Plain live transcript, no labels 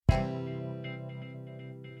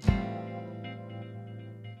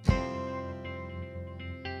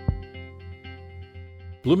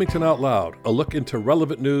Bloomington Out Loud, a look into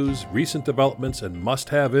relevant news, recent developments, and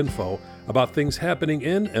must-have info about things happening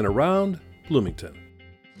in and around Bloomington.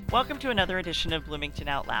 Welcome to another edition of Bloomington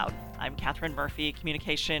Out Loud. I'm Catherine Murphy,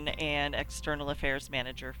 Communication and External Affairs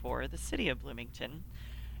Manager for the City of Bloomington.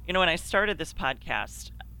 You know, when I started this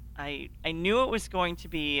podcast, I knew it was going to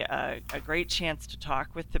be a great chance to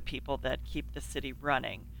talk with the people that keep the city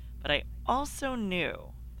running, but I also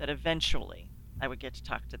knew that eventually I would get to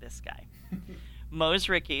talk to this guy. Mose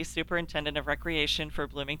Rickey, Superintendent of Recreation for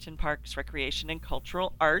Bloomington Parks, Recreation and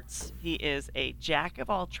Cultural Arts. He is a jack of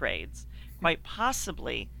all trades, quite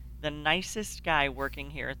possibly the nicest guy working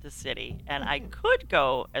here at the city. And I could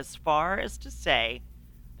go as far as to say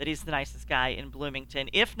that he's the nicest guy in Bloomington,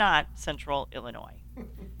 if not Central Illinois.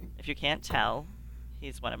 If you can't tell,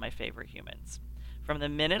 he's one of my favorite humans. From the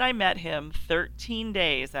minute I met him, 13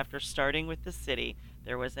 days after starting with the city,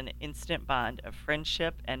 there was an instant bond of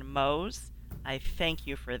friendship. And Mose, I thank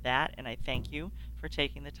you for that, and I thank you for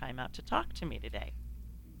taking the time out to talk to me today.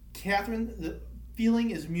 Catherine, the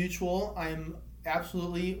feeling is mutual. I'm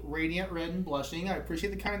absolutely radiant red and blushing. I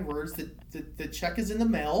appreciate the kind words. The check is in the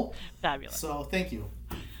mail. Fabulous. So thank you.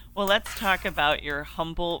 Well, let's talk about your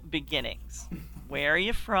humble beginnings. Where are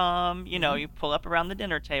you from? You know, you pull up around the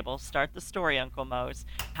dinner table. Start the story, Uncle Mose.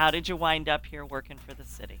 How did you wind up here working for the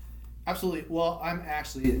city? Absolutely. Well,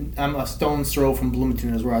 I'm a stone's throw from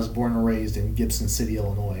Bloomington, is where I was born and raised in Gibson City,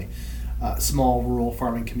 Illinois. Small rural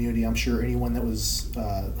farming community. I'm sure anyone that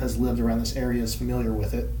has lived around this area is familiar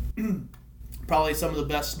with it. Probably some of the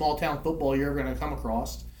best small town football you're ever going to come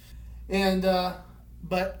across. And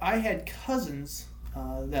but I had cousins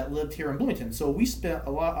that lived here in Bloomington, so we spent a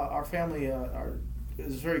lot. Our family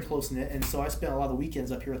is very close knit, and so I spent a lot of the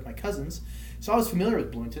weekends up here with my cousins. So I was familiar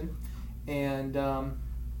with Bloomington, and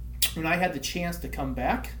when I had the chance to come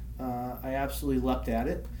back, I absolutely leapt at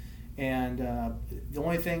it. And the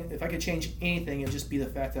only thing, if I could change anything, it'd just be the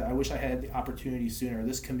fact that I wish I had the opportunity sooner.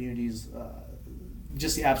 This community's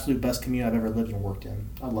just the absolute best community I've ever lived and worked in.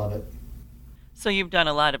 I love it. So you've done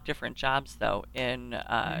a lot of different jobs, though.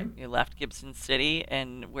 You left Gibson City,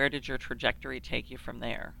 and where did your trajectory take you from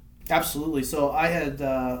there? Absolutely. So I had,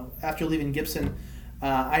 after leaving Gibson,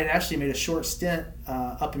 I had actually made a short stint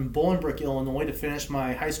up in Bolingbrook, Illinois, to finish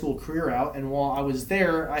my high school career out. And while I was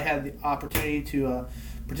there, I had the opportunity to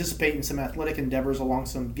participate in some athletic endeavors along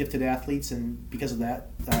some gifted athletes. And because of that,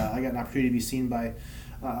 I got an opportunity to be seen by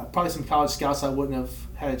probably some college scouts I wouldn't have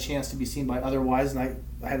had a chance to be seen by otherwise. And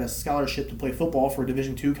I had a scholarship to play football for a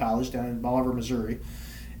Division II college down in Bolivar, Missouri.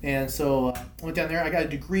 And so I went down there. I got a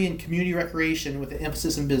degree in community recreation with an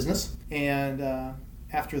emphasis in business. And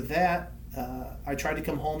after that, I tried to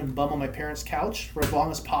come home and bum on my parents' couch for as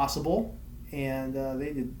long as possible, and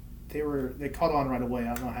they caught on right away.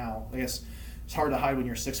 I don't know how. I guess it's hard to hide when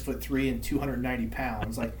you're 6'3" and 290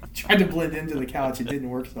 pounds. Like, tried to blend into the couch, it didn't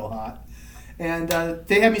work so hot. And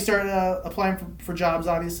they had me start applying for jobs.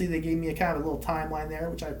 Obviously, they gave me a kind of a little timeline there,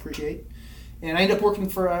 which I appreciate. And I ended up working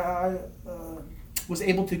for. I was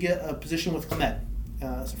able to get a position with Club Med.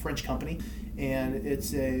 It's a French company, and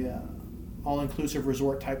it's a all-inclusive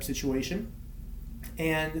resort type situation.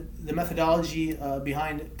 And the methodology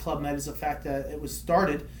behind Club Med is the fact that it was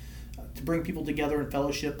started to bring people together in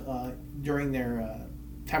fellowship during their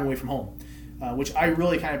time away from home, which I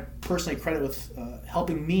really kind of personally credit with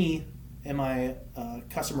helping me and my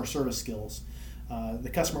customer service skills. The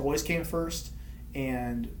customer always came first,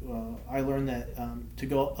 and I learned that to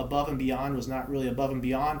go above and beyond was not really above and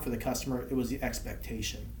beyond for the customer, it was the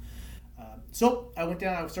expectation. So I went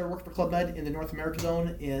down, I started working for Club Med in the North America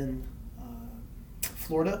Zone in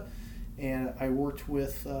Florida, and I worked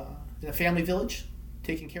with in a family village,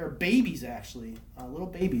 taking care of babies, actually, little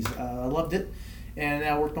babies. I loved it, and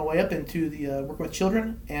I worked my way up into the working with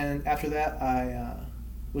children, and after that I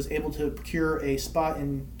was able to procure a spot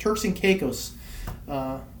in Turks and Caicos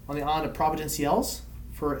on the island of Providenciales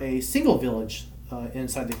for a single village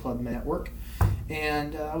inside the Club Med network,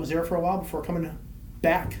 and I was there for a while before coming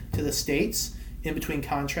back to the States in between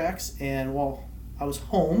contracts. And while I was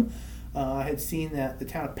home, I had seen that the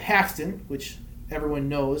town of Paxton, which everyone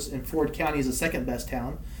knows in Ford County is the second best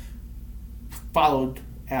town, followed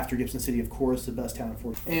after Gibson City, of course, the best town in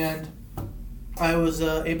Ford. And I was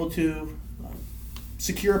able to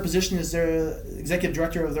secure a position as their executive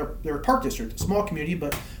director of their park district, a small community,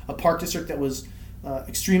 but a park district that was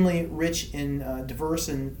extremely rich in diverse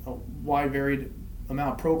and wide varied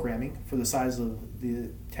amount of programming for the size of the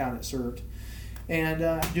town it served. And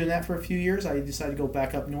doing that for a few years, I decided to go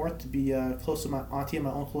back up north to be close to my auntie and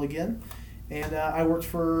my uncle again. And I worked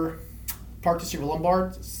for Park District of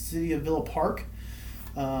Lombard, City of Villa Park.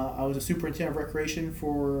 I was a superintendent of recreation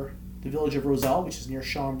for the village of Roselle, which is near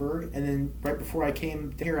Schaumburg. And then right before I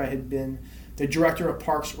came here, I had been the director of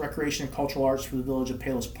Parks, Recreation, and Cultural Arts for the village of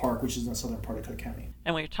Palos Park, which is in the southern part of Cook County.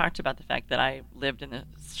 And we've talked about the fact that I lived in the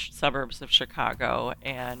suburbs of Chicago,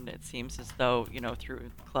 and it seems as though,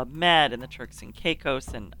 through Club Med and the Turks and Caicos,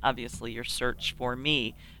 and obviously your search for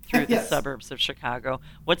me through the Yes. suburbs of Chicago,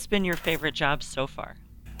 what's been your favorite job so far?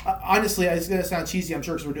 Honestly, it's going to sound cheesy, I'm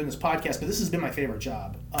sure, because we're doing this podcast, but this has been my favorite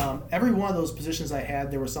job. Every one of those positions I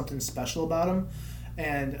had, there was something special about them,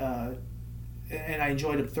 and I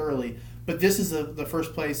enjoyed them thoroughly. But this is the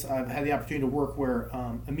first place I've had the opportunity to work where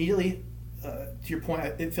immediately, to your point,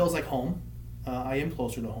 it feels like home. I am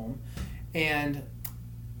closer to home. And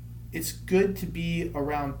it's good to be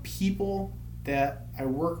around people that I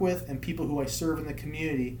work with and people who I serve in the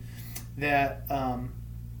community that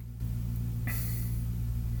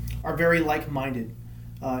are very like-minded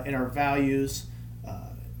in our values,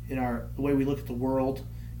 in the way we look at the world,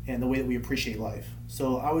 and the way that we appreciate life.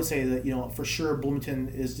 So I would say that, for sure, Bloomington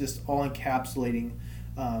is just all encapsulating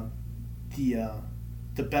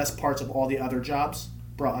the best parts of all the other jobs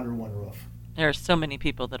brought under one roof. There are so many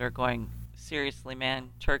people that are going, seriously, man,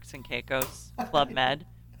 Turks and Caicos, Club Med,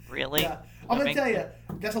 really? Yeah. I'm going to tell you,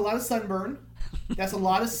 that's a lot of sunburn. That's a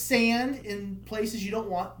lot of sand in places you don't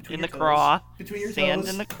want between your toes. Craw. Between your sand toes.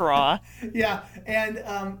 in the craw. Yeah,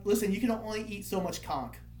 and listen, you can only eat so much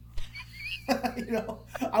conch.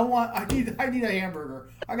 I need a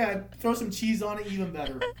hamburger. I gotta throw some cheese on it, even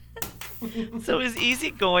better. So as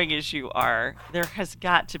easygoing as you are, there has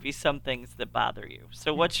got to be some things that bother you.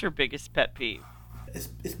 So what's your biggest pet peeve?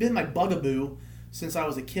 It's been my bugaboo since I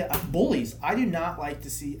was a kid. Bullies. I do not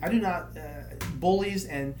bullies,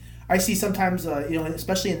 and I see sometimes,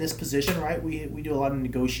 especially in this position, right? We do a lot of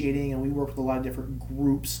negotiating, and we work with a lot of different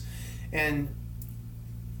groups, and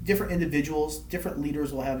different individuals, different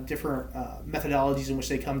leaders will have different methodologies in which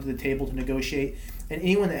they come to the table to negotiate. And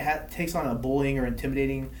anyone that takes on a bullying or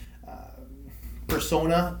intimidating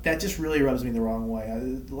persona, that just really rubs me the wrong way.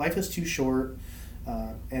 Life is too short,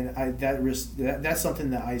 and that's something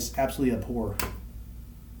that I absolutely abhor.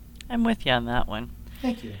 I'm with you on that one.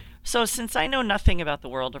 Thank you. So since I know nothing about the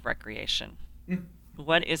world of recreation,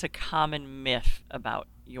 what is a common myth about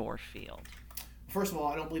your field? First of all,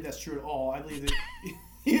 I don't believe that's true at all. I believe that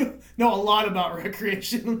you know a lot about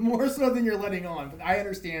recreation, more so than you're letting on. But I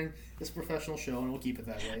understand it's a professional show, and we'll keep it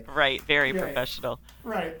that way. Right, very professional.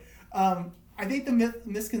 Right. I think the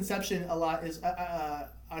misconception a lot is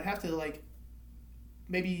I'd have to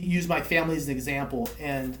maybe use my family as an example,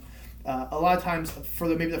 and a lot of times for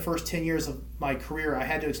maybe the first 10 years of my career, I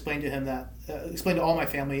had to explain to all my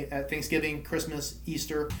family at Thanksgiving, Christmas,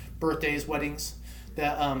 Easter, birthdays, weddings,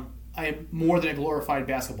 that I am more than a glorified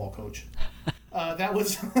basketball coach. That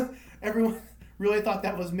was everyone really thought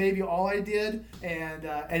that was maybe all I did, and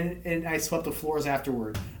I swept the floors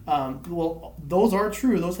afterward. Well, those are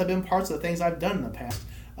true. Those have been parts of the things I've done in the past.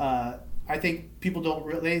 I think people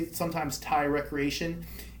they sometimes tie recreation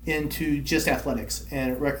into just athletics,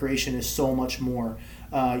 and recreation is so much more.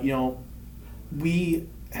 We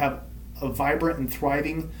have a vibrant and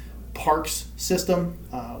thriving parks system.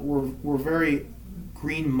 We're very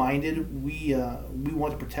green-minded. We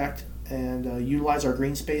want to protect and utilize our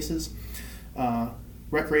green spaces.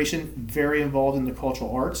 Recreation, very involved in the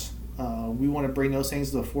cultural arts. We want to bring those things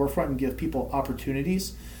to the forefront and give people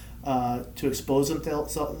opportunities to expose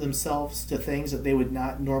themselves to things that they would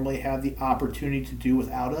not normally have the opportunity to do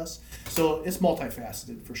without us. So it's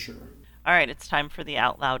multifaceted for sure. All right, it's time for the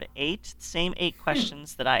Out Loud 8. Same 8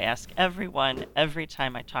 questions that I ask everyone every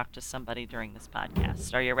time I talk to somebody during this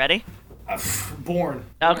podcast. Are you ready? Born.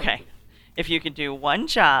 Okay. If you could do one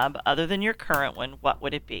job other than your current one, what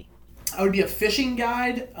would it be? I would be a fishing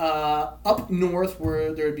guide up north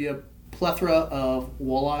where there would be a plethora of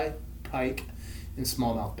walleye, pike, and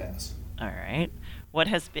smallmouth bass. All right. What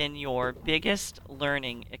has been your biggest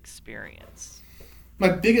learning experience? My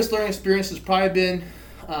biggest learning experience has probably been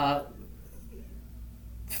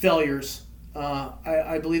failures.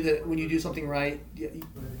 I believe that when you do something right,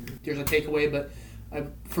 there's a takeaway, but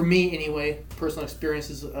for me anyway, personal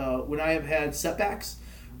experiences, when I have had setbacks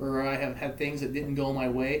or I have had things that didn't go my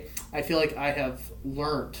way, I feel like I have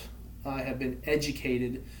learned, I have been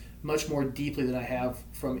educated much more deeply than I have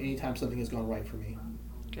from any time something has gone right for me.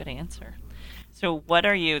 Good answer. So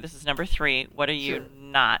this is number 3, what are you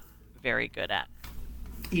not very good at?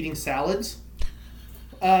 Eating salads.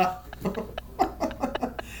 I'm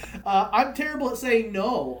terrible at saying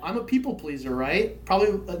no. I'm a people pleaser, right? Probably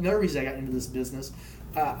another reason I got into this business.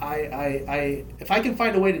 If I can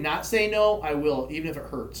find a way to not say no, I will, even if it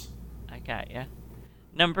hurts. I got you.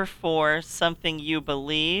 Number 4, something you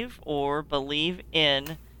believe or believe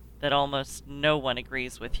in that almost no one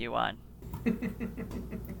agrees with you on? I'm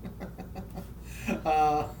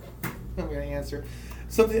going to answer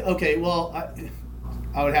something. Okay, well,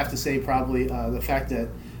 I would have to say probably the fact that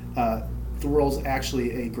the world's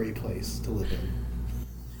actually a great place to live in.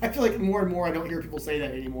 I feel like more and more I don't hear people say that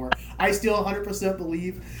anymore. I still 100%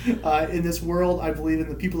 believe in this world. I believe in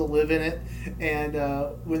the people that live in it. And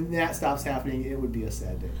when that stops happening, it would be a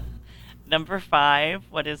sad day. Number 5,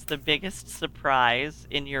 what is the biggest surprise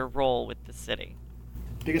in your role with the city?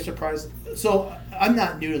 Biggest surprise? So I'm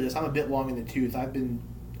not new to this. I'm a bit long in the tooth. I've been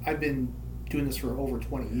doing this for over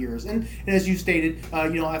 20 years. And as you stated,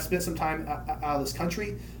 I've spent some time out of this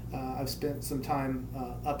country. I've spent some time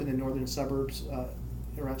up in the northern suburbs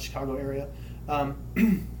around the Chicago area. The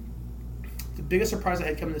biggest surprise I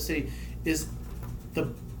had coming to the city is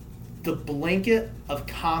the blanket of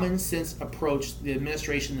common sense approach the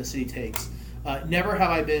administration of the city takes. Never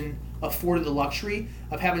have I been afforded the luxury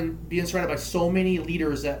of being surrounded by so many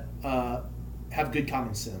leaders that have good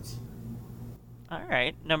common sense. All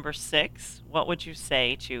right. Number 6, what would you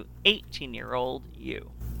say to 18-year-old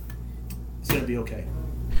you? It's going to be okay.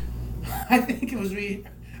 I think it was me.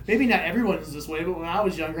 Maybe not everyone is this way, but when I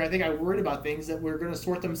was younger, I think I worried about things that were going to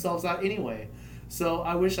sort themselves out anyway. So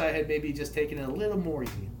I wish I had maybe just taken it a little more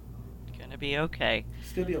easy. Gonna be okay.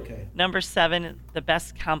 It's going to be okay. Number 7, the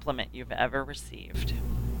best compliment you've ever received.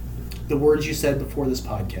 The words you said before this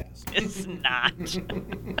podcast. It's not.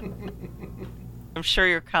 I'm sure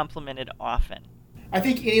you're complimented often. I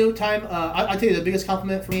think any time, I'll tell you the biggest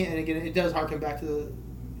compliment for me, and again, it does harken back to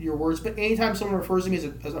your words, but anytime someone refers to me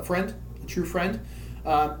as a friend, a true friend,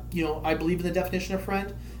 I believe in the definition of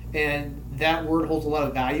friend, and that word holds a lot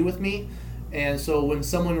of value with me. And so when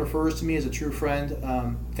someone refers to me as a true friend,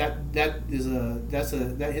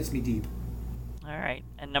 that hits me deep. All right.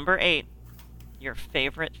 And number 8, your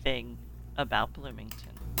favorite thing about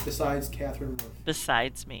Bloomington. Besides Catherine Murphy.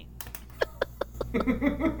 Besides me.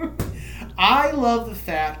 I love the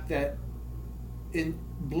fact that in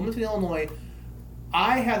Bloomington, Illinois,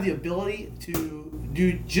 I have the ability to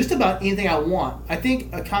do just about anything I want. I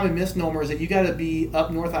think a common misnomer is that you got to be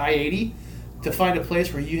up north of I-80 to find a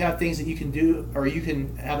place where you have things that you can do, or you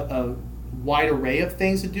can have a wide array of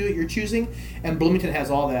things to do that you're choosing. And Bloomington has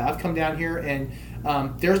all that. I've come down here, and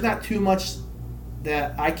there's not too much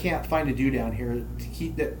that I can't find to do down here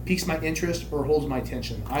that piques my interest or holds my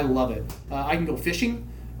attention. I love it. I can go fishing.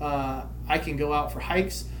 I can go out for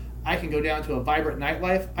hikes. I can go down to a vibrant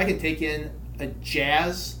nightlife. I can take in a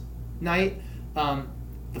jazz night.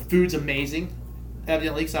 The food's amazing.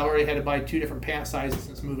 Evidently, because I already had to buy 2 different pant sizes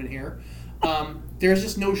since moving here. There's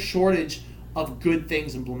just no shortage of good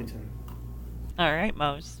things in Bloomington. All right,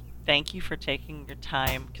 Mose. Thank you for taking your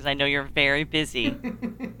time, because I know you're very busy,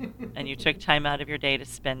 and you took time out of your day to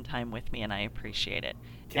spend time with me, and I appreciate it.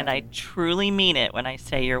 Catherine. And I truly mean it when I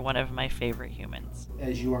say you're one of my favorite humans.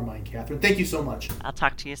 As you are mine, Catherine. Thank you so much. I'll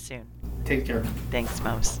talk to you soon. Take care. Thanks,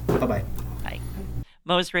 Mose. Bye-bye. Bye.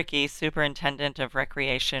 Mose Rickey, Superintendent of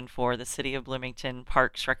Recreation for the City of Bloomington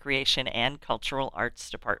Parks, Recreation, and Cultural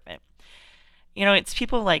Arts Department. It's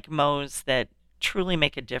people like Mose that truly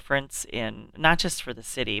make a difference in, not just for the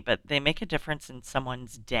city, but they make a difference in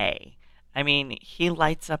someone's day. I mean, he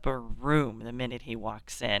lights up a room the minute he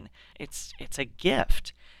walks in. It's a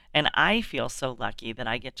gift. And I feel so lucky that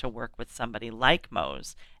I get to work with somebody like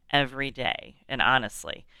Mose every day. And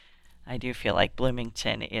honestly, I do feel like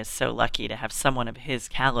Bloomington is so lucky to have someone of his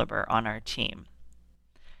caliber on our team.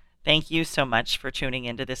 Thank you so much for tuning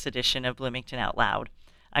into this edition of Bloomington Out Loud.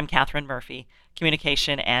 I'm Catherine Murphy,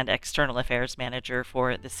 Communication and External Affairs Manager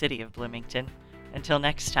for the City of Bloomington. Until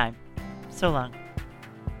next time, so long.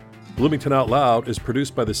 Bloomington Out Loud is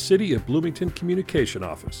produced by the City of Bloomington Communication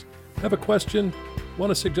Office. Have a question?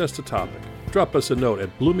 Want to suggest a topic? Drop us a note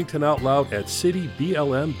at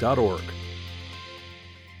bloomingtonoutloud@cityblm.org.